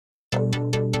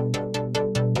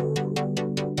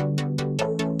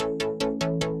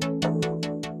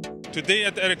Today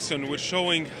at Ericsson, we're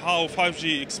showing how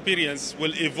 5G experience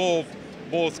will evolve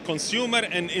both consumer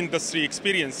and industry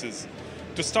experiences.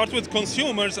 To start with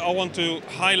consumers, I want to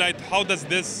highlight how does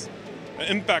this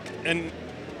impact a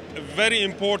very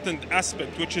important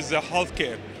aspect, which is the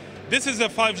healthcare. This is a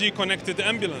 5G connected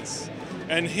ambulance,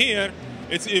 and here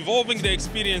it's evolving the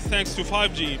experience thanks to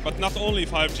 5G, but not only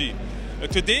 5G.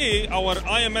 Today, our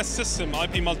IMS system,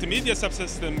 IP Multimedia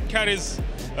Subsystem, carries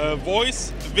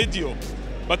voice, video,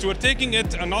 but we're taking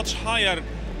it a notch higher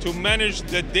to manage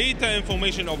the data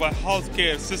information of a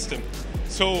healthcare system.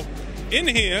 So in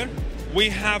here, we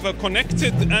have a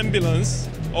connected ambulance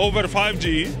over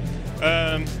 5G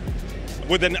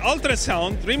with an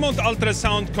ultrasound. Remote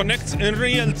ultrasound connects in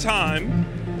real time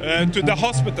to the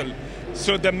hospital.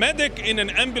 So the medic in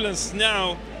an ambulance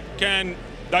now can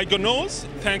diagnose,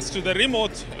 thanks to the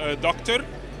remote doctor,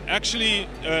 actually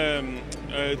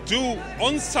do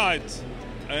on-site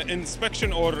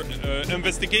inspection or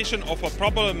investigation of a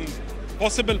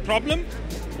possible problem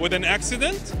with an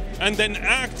accident, and then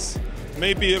acts,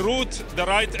 maybe route the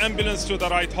right ambulance to the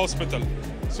right hospital.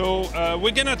 So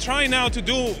we're gonna try now to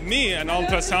do an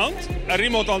ultrasound, a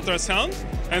remote ultrasound,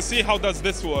 and see how does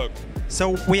this work.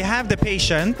 So we have the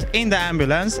patient in the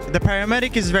ambulance. The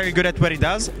paramedic is very good at what he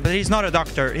does, but he's not a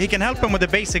doctor. He can help him with the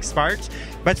basics parts,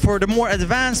 but for the more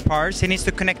advanced parts, he needs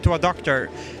to connect to a doctor.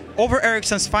 Over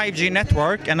Ericsson's 5G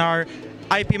network and our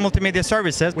IP multimedia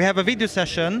services, we have a video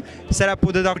session set up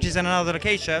with the doctors in another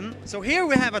location. So here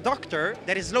we have a doctor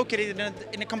that is located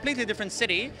in a completely different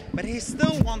city, but he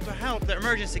still wants to help the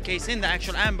emergency case in the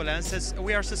actual ambulance, as the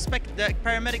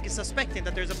paramedic is suspecting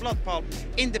that there's a blood pulp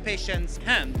in the patient's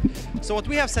hand. So what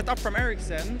we have set up from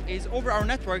Ericsson is over our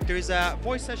network, there is a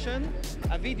voice session,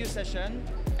 a video session,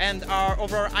 and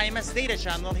over our IMS data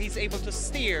channel, he's able to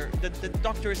steer the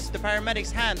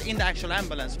paramedic's hand in the actual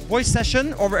ambulance. Voice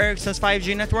session over Ericsson's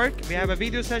 5G network. We have a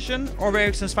video session over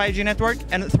Ericsson's 5G network,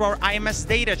 and through our IMS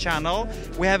data channel,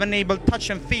 we have enabled touch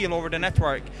and feel over the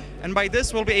network. And by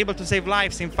this, we'll be able to save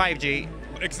lives in 5G.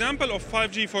 Example of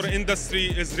 5G for industry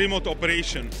is remote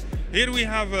operation. Here we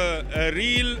have a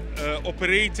real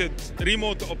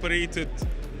remote operated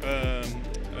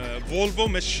Volvo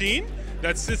machine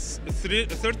that sits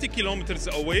 30 kilometers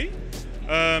away.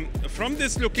 From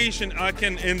this location, I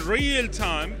can in real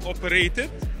time operate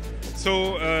it.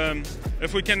 So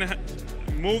if we can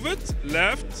move it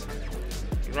left,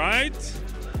 right,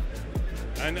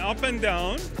 and up and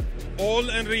down, all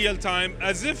in real time,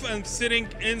 as if I'm sitting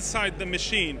inside the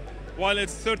machine while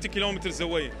it's 30 kilometers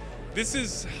away. This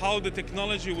is how the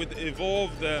technology would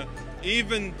evolve,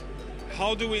 even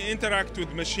how do we interact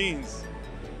with machines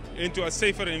into a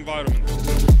safer environment.